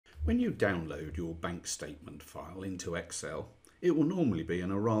When you download your bank statement file into Excel, it will normally be in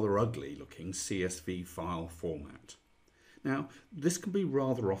a rather ugly looking CSV file format. Now, this can be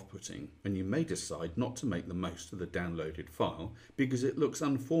rather off-putting and you may decide not to make the most of the downloaded file because it looks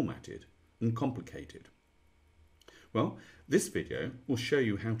unformatted and complicated. Well, this video will show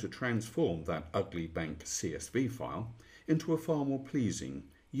you how to transform that ugly bank CSV file into a far more pleasing,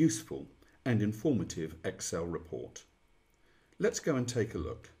 useful and informative Excel report. Let's go and take a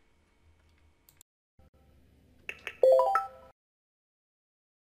look.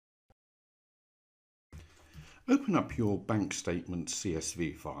 Open up your bank statement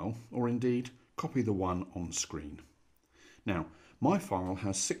CSV file, or indeed copy the one on screen. Now, my file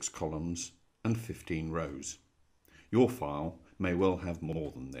has 6 columns and 15 rows. Your file may well have more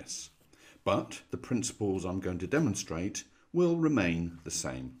than this, but the principles I'm going to demonstrate will remain the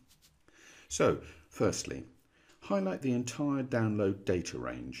same. So, firstly, highlight the entire download data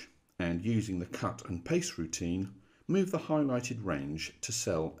range and using the cut and paste routine, move the highlighted range to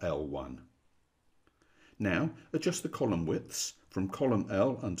cell L1. Now, adjust the column widths from column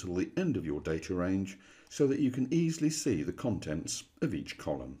L until the end of your data range so that you can easily see the contents of each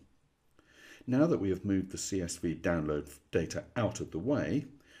column. Now that we have moved the CSV download data out of the way,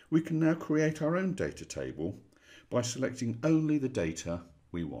 we can now create our own data table by selecting only the data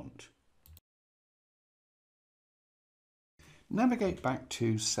we want. Navigate back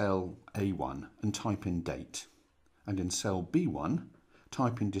to cell A1 and type in date, and in cell B1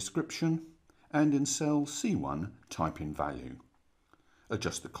 type in description, and in cell C1 type in value.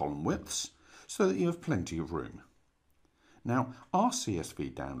 Adjust the column widths so that you have plenty of room. Now, our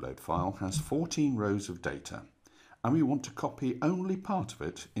CSV download file has 14 rows of data and we want to copy only part of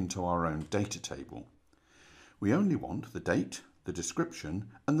it into our own data table. We only want the date, the description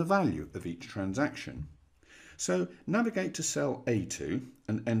and the value of each transaction. So navigate to cell A2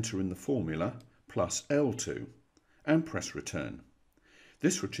 and enter in the formula plus L2 and press return.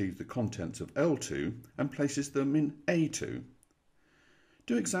 This retrieves the contents of L2 and places them in A2.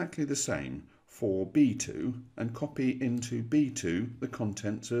 Do exactly the same for B2 and copy into B2 the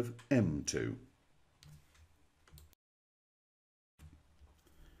contents of M2.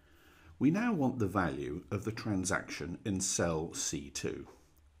 We now want the value of the transaction in cell C2.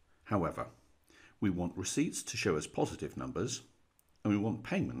 However, we want receipts to show as positive numbers and we want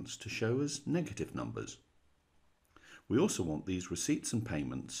payments to show as negative numbers. We also want these receipts and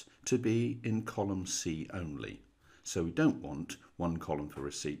payments to be in column C only, so we don't want one column for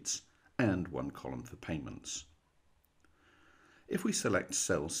receipts and one column for payments. If we select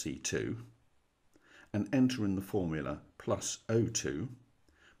cell C2 and enter in the formula plus O2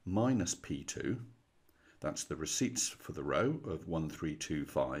 minus P2, that's the receipts for the row of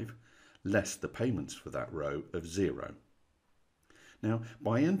 1325, less the payments for that row of 0. Now,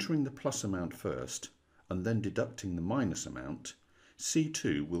 by entering the plus amount first, and then deducting the minus amount,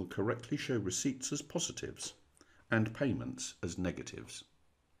 C2 will correctly show receipts as positives and payments as negatives.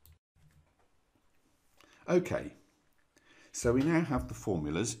 OK, so we now have the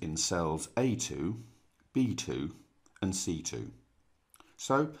formulas in cells A2, B2 and C2.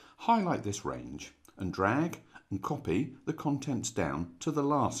 So highlight this range and drag and copy the contents down to the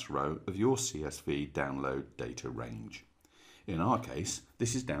last row of your CSV download data range. In our case,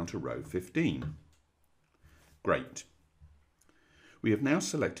 this is down to row 15. Great. We have now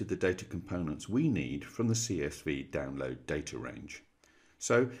selected the data components we need from the CSV download data range.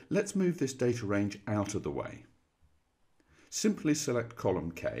 So let's move this data range out of the way. Simply select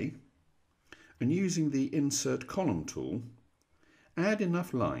column K and using the Insert Column tool, add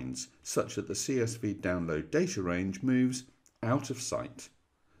enough lines such that the CSV download data range moves out of sight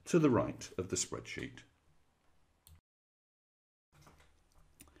to the right of the spreadsheet.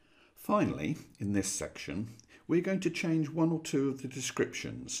 Finally, in this section, we're going to change one or two of the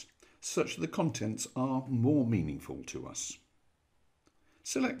descriptions such that the contents are more meaningful to us.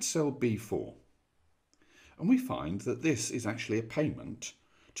 Select cell B4 and we find that this is actually a payment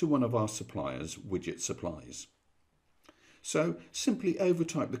to one of our suppliers' widget supplies. So simply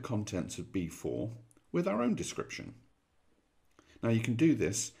overtype the contents of B4 with our own description. Now you can do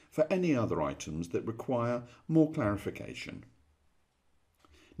this for any other items that require more clarification.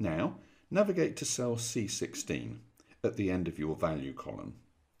 Now, navigate to cell C16 at the end of your value column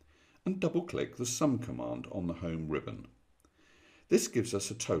and double-click the Sum command on the Home ribbon. This gives us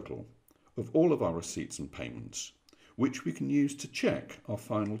a total of all of our receipts and payments, which we can use to check our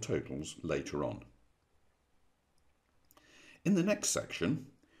final totals later on. In the next section,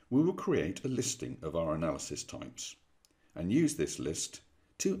 we will create a listing of our analysis types and use this list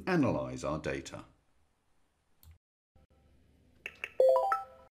to analyse our data.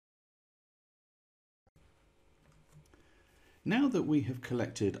 Now that we have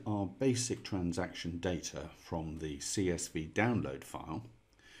collected our basic transaction data from the CSV download file,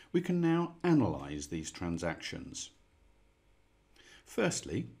 we can now analyse these transactions.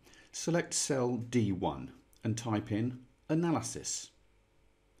 Firstly, select cell D1 and type in Analysis.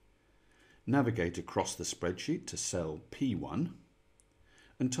 Navigate across the spreadsheet to cell P1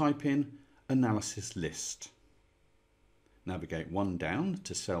 and type in Analysis List. Navigate one down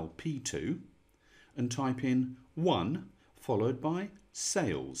to cell P2 and type in 1 followed by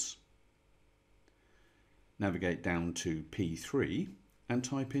Sales. Navigate down to P3 and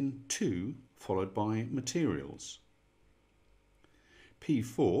type in 2 followed by Materials.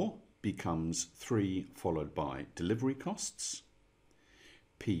 P4 becomes 3 followed by Delivery Costs.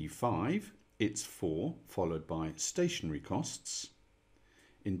 P5, it's 4 followed by Stationery Costs.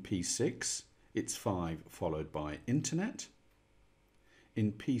 In P6, it's 5 followed by Internet.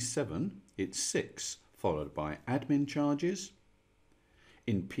 In P7, it's 6 followed by Admin Charges.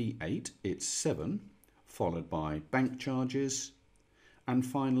 In P8, it's 7 followed by Bank Charges. And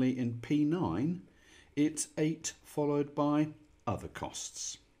finally in P9, it's 8 followed by Other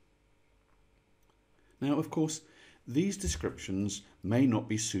Costs. Now, of course, these descriptions may not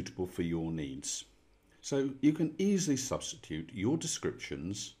be suitable for your needs, so you can easily substitute your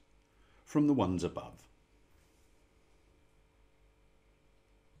descriptions from the ones above.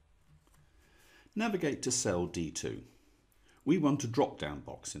 Navigate to cell D2. We want a drop-down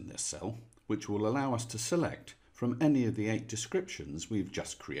box in this cell, which will allow us to select from any of the 8 descriptions we've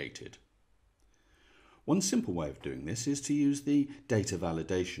just created. One simple way of doing this is to use the data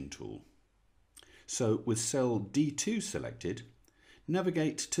validation tool. So with cell D2 selected,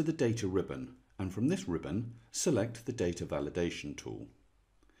 navigate to the data ribbon, and from this ribbon select the data validation tool.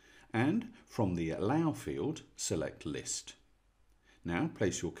 And from the Allow field, select List. Now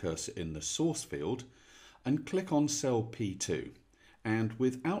place your cursor in the Source field and click on cell P2, and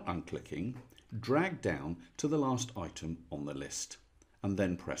without unclicking, drag down to the last item on the list and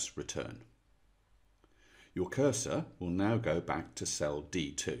then press Return. Your cursor will now go back to cell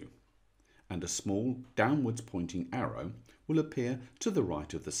D2 and a small downwards pointing arrow will appear to the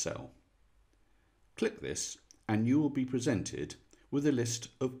right of the cell. Click this and you will be presented with a list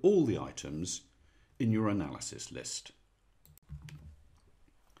of all the items in your analysis list.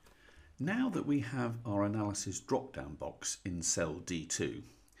 Now that we have our analysis drop-down box in cell D2,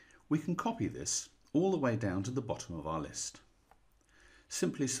 we can copy this all the way down to the bottom of our list.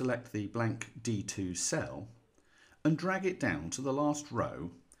 Simply select the blank D2 cell and drag it down to the last row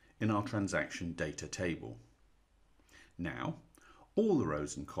in our transaction data table. Now, all the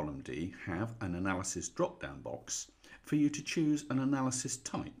rows in column D have an analysis drop-down box for you to choose an analysis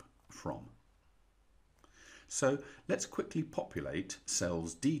type from. So let's quickly populate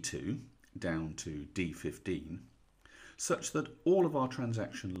cells D2 down to D15 such that all of our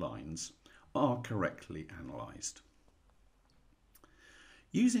transaction lines are correctly analysed.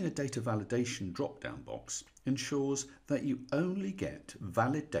 Using a data validation drop-down box ensures that you only get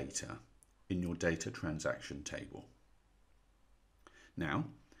valid data in your data transaction table. Now,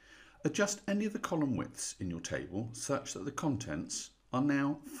 adjust any of the column widths in your table such that the contents are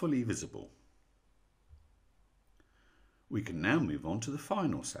now fully visible. We can now move on to the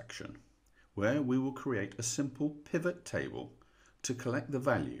final section, where we will create a simple pivot table to collect the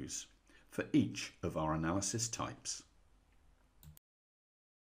values for each of our analysis types.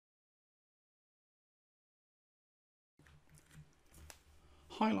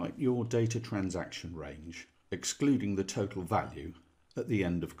 Highlight your data transaction range, excluding the total value at the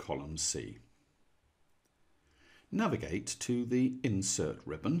end of column C. Navigate to the Insert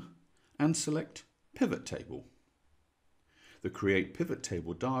ribbon and select Pivot Table. The Create Pivot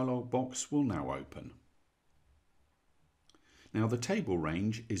Table dialog box will now open. Now the table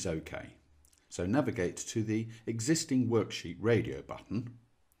range is OK, so navigate to the Existing Worksheet Radio button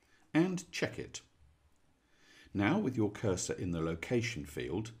and check it. Now with your cursor in the Location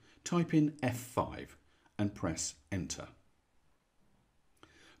field, type in F5 and press Enter.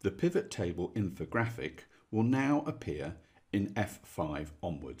 The pivot table infographic will now appear in F5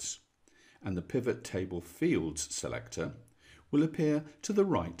 onwards, and the pivot table fields selector will appear to the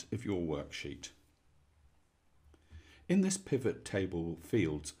right of your worksheet. In this pivot table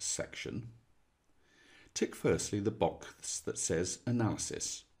fields section, tick firstly the box that says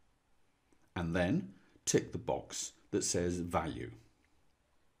Analysis, and then tick the box that says Value.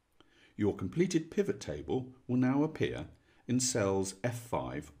 Your completed pivot table will now appear in cells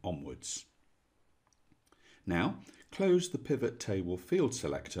F5 onwards. Now close the pivot table field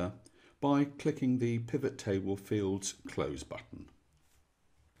selector by clicking the Pivot Table Fields Close button.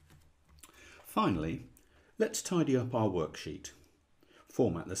 Finally, Let's tidy up our worksheet.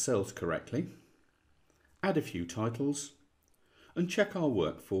 Format the cells correctly, add a few titles, and check our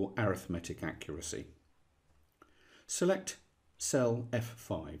work for arithmetic accuracy. Select cell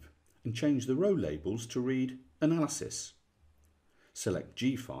F5 and change the row labels to read Analysis. Select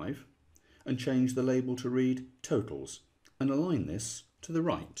G5 and change the label to read Totals and align this to the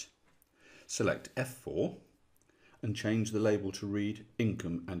right. Select F4 and change the label to read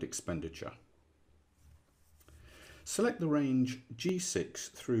Income and Expenditure. Select the range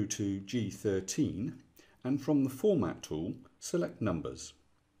G6 through to G13 and from the Format tool select Numbers.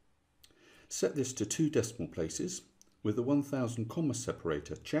 Set this to 2 decimal places with the 1000 comma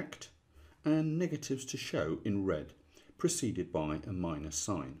separator checked and negatives to show in red, preceded by a minus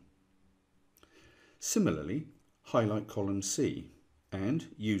sign. Similarly, highlight column C and,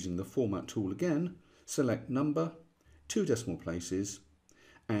 using the Format tool again, select Number, 2 decimal places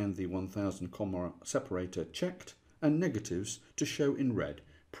and the 1000 comma separator checked and negatives to show in red,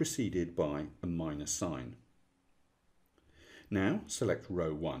 preceded by a minus sign. Now select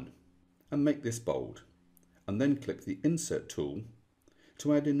row 1 and make this bold, and then click the Insert tool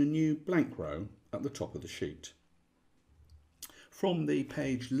to add in a new blank row at the top of the sheet. From the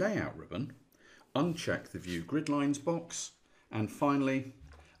Page Layout ribbon, uncheck the View Grid Lines box and finally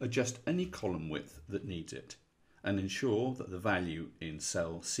adjust any column width that needs it and ensure that the value in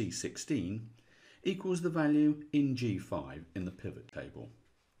cell C16 equals the value in G5 in the pivot table.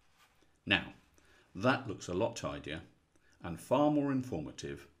 Now, that looks a lot tidier and far more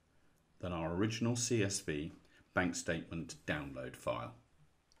informative than our original CSV bank statement download file.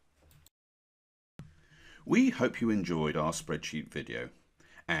 We hope you enjoyed our spreadsheet video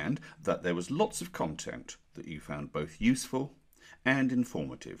and that there was lots of content that you found both useful and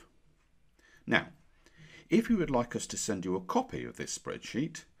informative. Now, if you would like us to send you a copy of this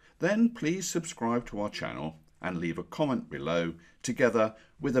spreadsheet, then please subscribe to our channel and leave a comment below together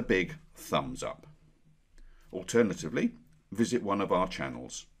with a big thumbs up. Alternatively, visit one of our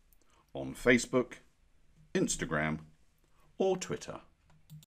channels on Facebook, Instagram or Twitter.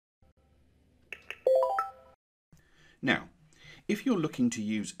 Now, if you're looking to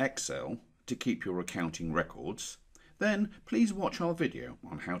use Excel to keep your accounting records, then please watch our video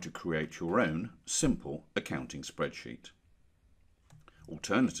on how to create your own simple accounting spreadsheet.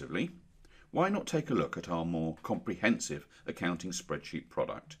 Alternatively, why not take a look at our more comprehensive accounting spreadsheet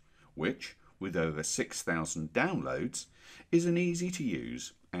product, which, with over 6,000 downloads, is an easy to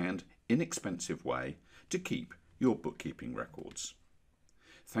use and inexpensive way to keep your bookkeeping records.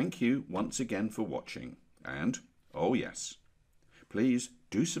 Thank you once again for watching and, oh yes, please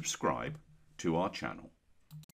do subscribe to our channel.